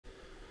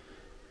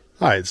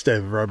Hi, it's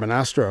David Urban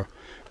Astro.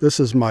 This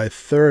is my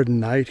third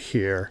night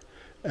here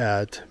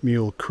at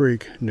Mule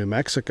Creek, New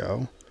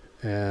Mexico,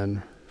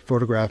 and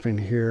photographing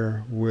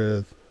here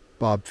with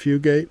Bob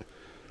Fugate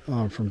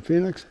from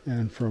Phoenix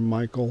and from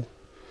Michael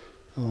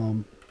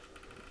from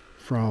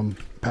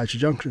Apache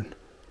Junction.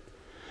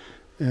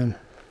 And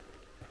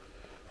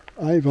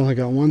I've only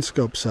got one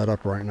scope set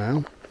up right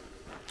now.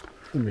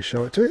 Let me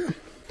show it to you.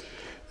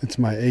 It's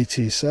my AT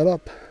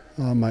setup,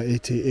 my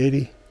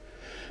AT80.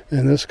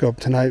 And this scope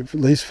tonight, at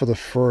least for the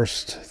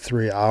first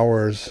 3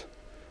 hours,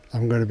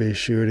 I'm going to be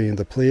shooting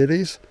the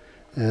Pleiades,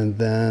 and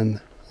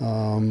then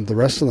the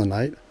rest of the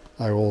night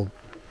I will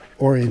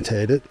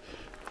orientate it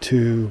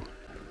to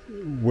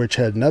Witch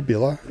Head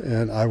Nebula,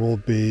 and I will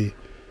be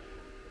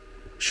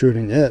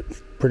shooting it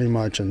pretty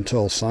much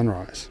until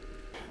sunrise.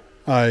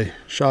 I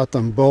shot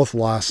them both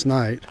last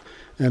night,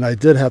 and I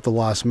did have the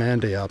Lost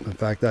Mandy up. In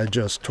fact, I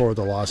just tore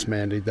the Lost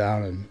Mandy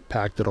down and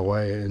packed it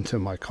away into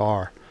my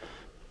car.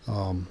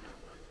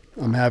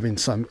 I'm having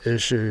some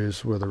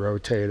issues with the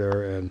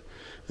rotator and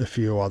a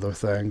few other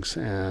things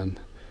and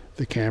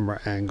the camera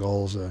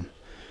angles, and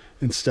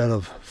instead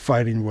of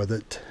fighting with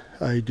it,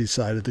 I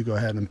decided to go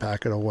ahead and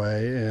pack it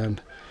away,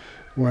 and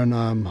when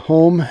I'm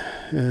home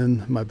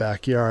in my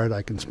backyard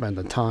I can spend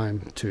the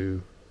time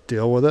to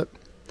deal with it.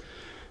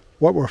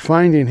 What we're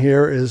finding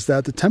here is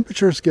that the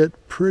temperatures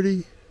get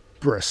pretty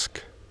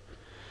brisk,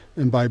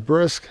 and by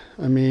brisk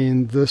I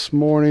mean this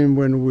morning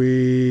when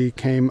we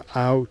came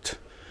out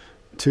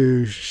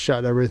to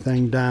shut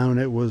everything down,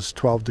 it was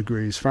 12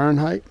 degrees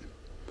Fahrenheit.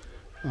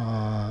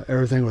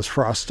 Everything was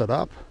frosted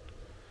up.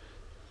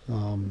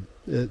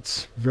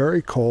 It's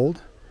very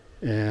cold,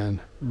 and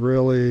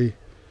really,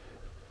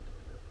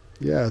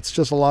 yeah, it's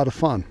just a lot of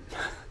fun.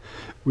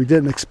 We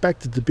didn't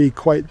expect it to be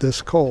quite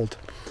this cold.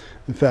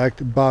 In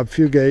fact, Bob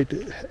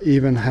Fugate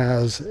even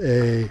has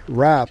a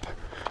wrap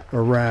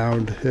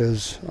around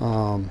his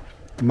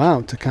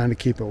mount to kind of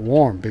keep it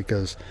warm,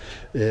 because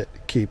it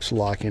keeps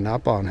locking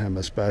up on him,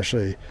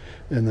 especially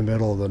in the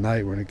middle of the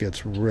night when it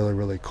gets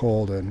really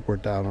cold and we're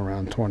down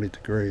around 20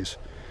 degrees.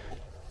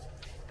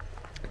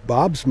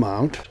 Bob's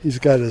mount, he's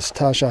got his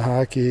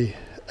Tashihaki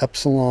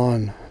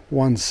Epsilon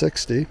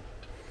 160,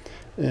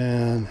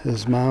 and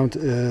his mount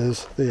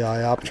is the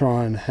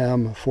Ioptron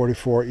HEM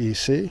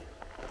 44EC,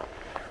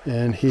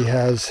 and he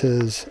has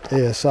his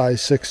ASI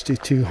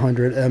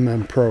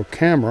 6200mm Pro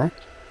camera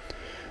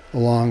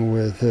along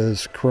with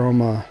his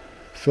chroma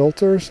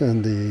filters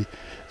and the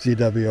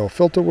ZWO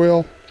filter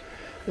wheel,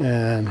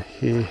 and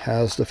he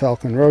has the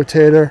Falcon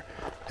rotator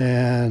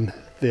and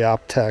the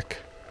Optech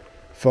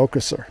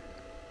focuser.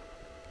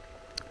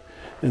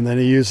 And then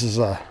he uses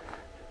the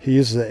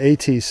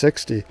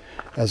AT60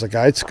 as a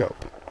guide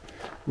scope,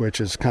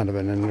 which is kind of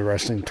an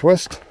interesting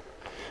twist,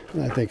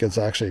 and I think it's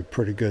actually a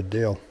pretty good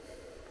deal.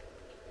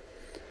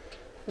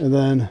 And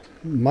then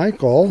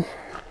Michael,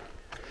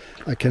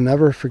 I can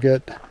never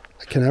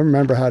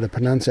remember how to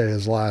pronunciate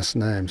his last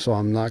name, so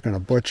I'm not going to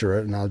butcher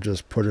it, and I'll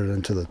just put it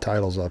into the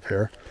titles up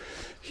here.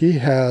 He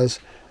has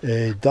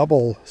a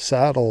double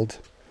saddled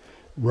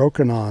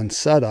Rokinon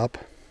setup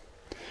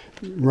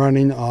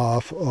running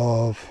off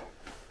of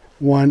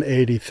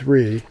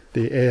 183,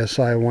 the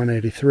ASI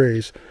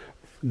 183s.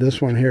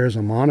 This one here is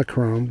a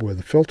monochrome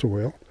with a filter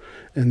wheel,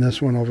 and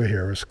this one over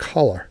here is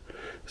color.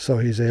 So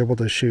he's able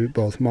to shoot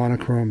both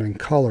monochrome and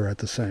color at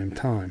the same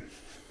time.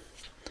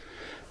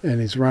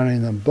 And he's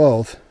running them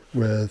both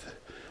with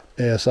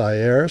ASI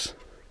Airs.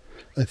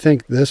 I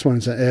think this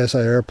one's an ASI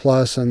Air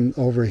Plus, and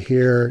over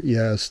here,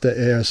 yeah, it's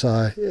the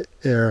ASI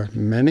Air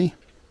Mini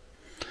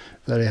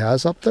that he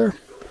has up there.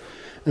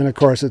 And of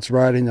course, it's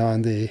riding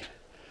on the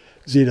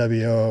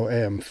ZWO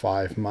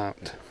AM5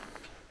 mount.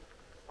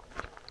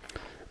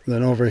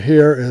 Then over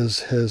here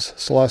is his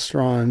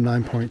Celestron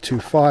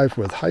 9.25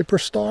 with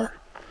Hyperstar.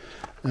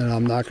 And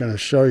I'm not going to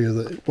show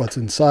you what's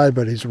inside,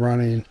 but he's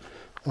running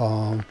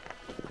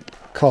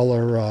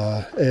color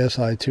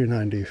ASI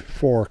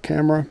 294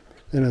 camera,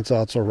 and it's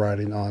also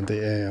riding on the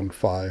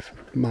AM5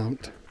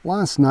 mount.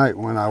 Last night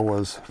when I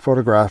was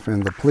photographing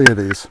the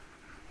Pleiades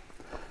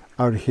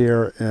out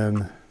here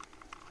in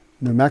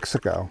New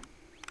Mexico,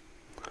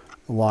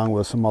 along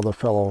with some other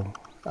fellow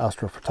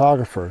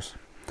astrophotographers,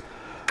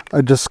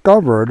 I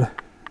discovered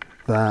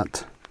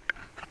that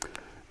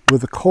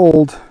with the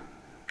cold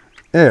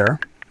air,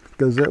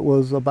 because it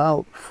was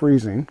about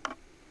freezing,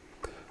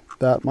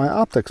 that my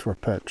optics were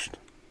pinched.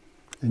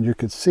 And you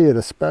could see it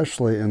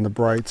especially in the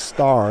bright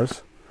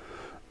stars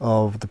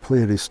of the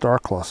Pleiades star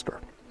cluster.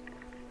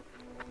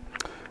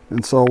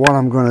 And so what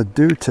I'm going to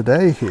do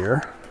today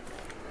here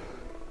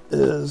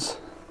is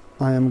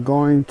I am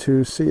going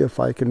to see if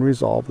I can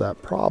resolve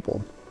that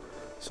problem.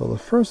 So the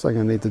first thing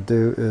I need to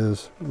do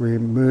is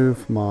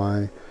remove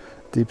my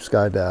Deep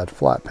Sky Dad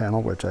flat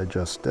panel, which I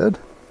just did.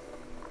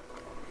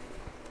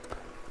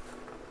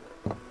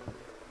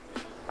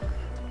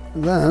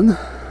 Then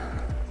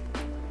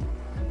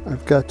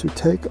I've got to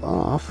take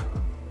off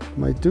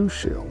my dew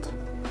shield.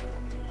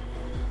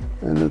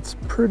 And it's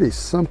pretty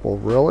simple,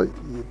 really.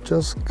 You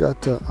just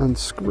got to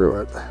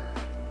unscrew it.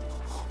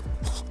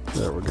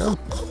 There we go.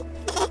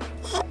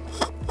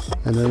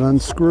 and it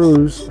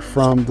unscrews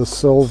from the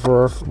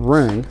silver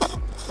ring,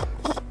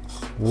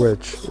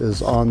 which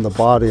is on the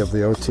body of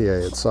the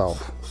OTA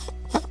itself.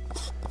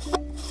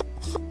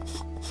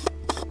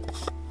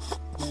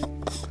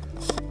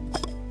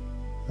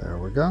 There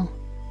we go.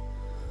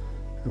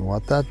 And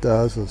what that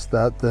does is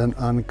that then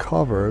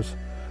uncovers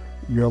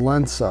your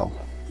lens cell.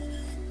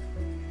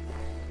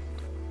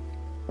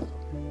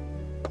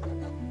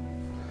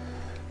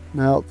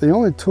 Now, the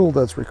only tool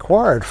that's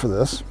required for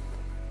this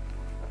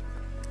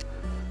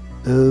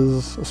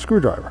is a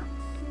screwdriver.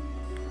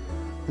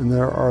 And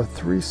there are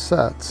 3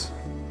 sets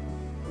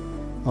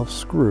of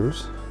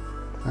screws.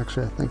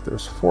 Actually, I think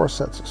there's 4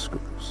 sets of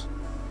screws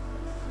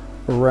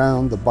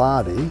around the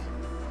body.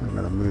 I'm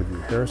going to move you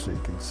here so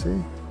you can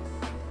see.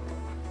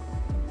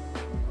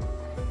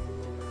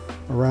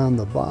 Around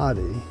the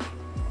body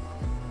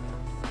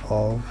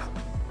of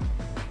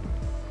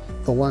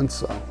the lens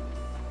cell.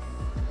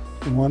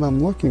 And what I'm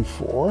looking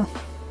for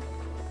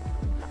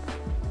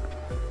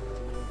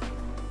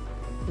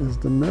is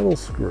the middle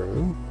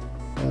screw,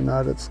 whether or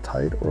not it's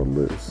tight or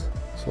loose.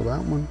 So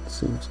that one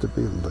seems to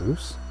be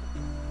loose.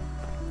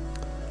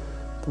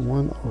 The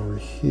one over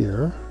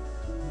here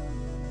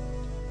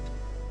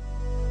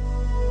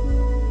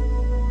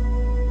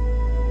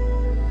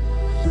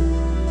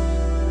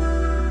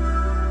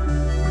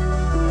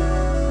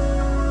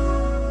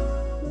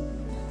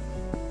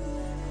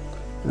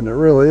and it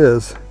really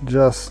is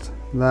just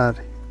that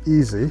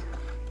easy.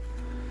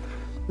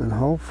 And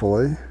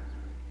hopefully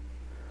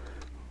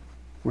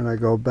when I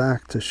go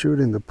back to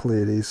shooting the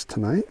Pleiades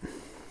tonight,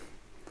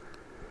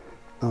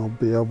 I'll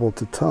be able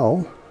to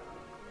tell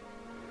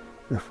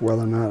if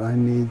whether or not I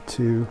need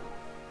to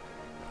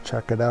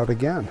check it out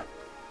again.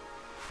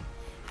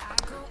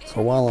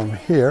 So while I'm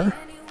here,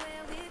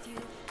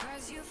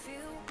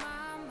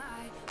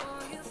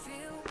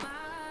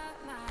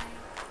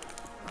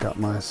 got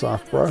my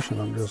soft brush and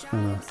I'm just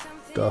going to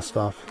dust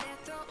off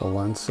the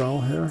lens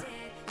cell here.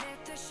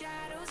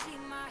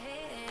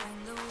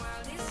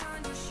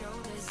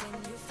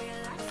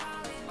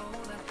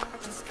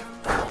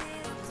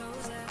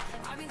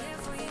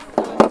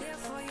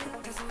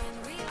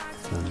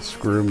 And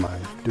screw my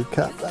dew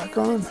cap back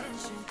on.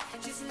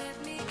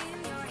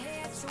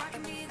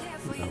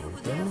 There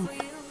we go.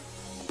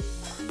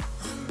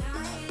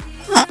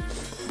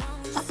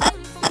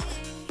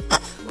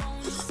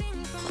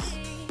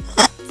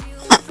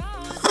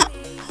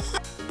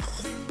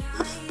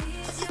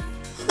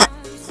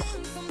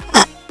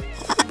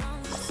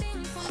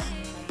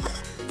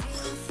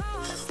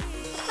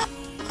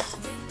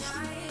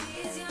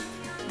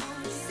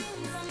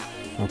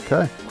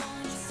 Okay,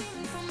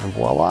 and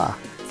voila,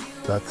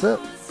 that's it.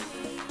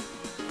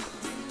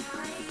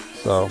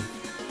 So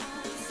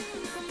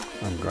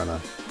I'm gonna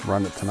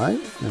run it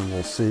tonight and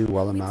we'll see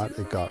whether or not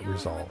it got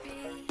resolved.